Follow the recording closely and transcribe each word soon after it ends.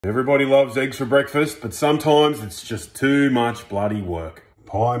Everybody loves eggs for breakfast, but sometimes it's just too much bloody work.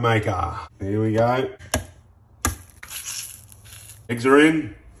 Pie maker. Here we go. Eggs are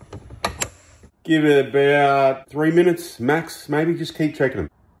in. Give it about 3 minutes max, maybe. Just keep checking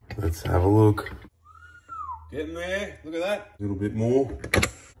them. Let's have a look. Getting there. Look at that. A little bit more.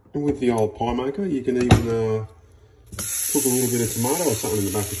 And with the old pie maker, you can even cook a little bit of tomato or something in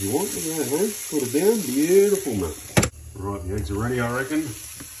the back if you want. Look at that, hey? Put it down. Beautiful, mate. Right, the eggs are ready, I reckon.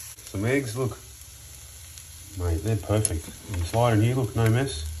 Some eggs, look. Mate, they're perfect. You can slide in here, look, no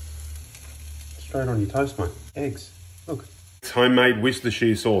mess. Straight on your toast, mate. Eggs, look. It's homemade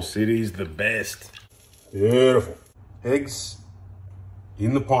Worcestershire sauce. It is the best. Beautiful. Eggs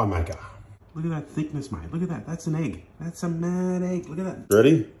in the pie maker. Look at that thickness, mate. Look at that. That's an egg. That's a mad egg. Look at that.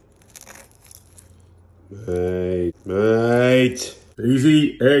 Ready? Mate.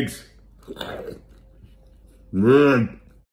 Easy eggs. Man.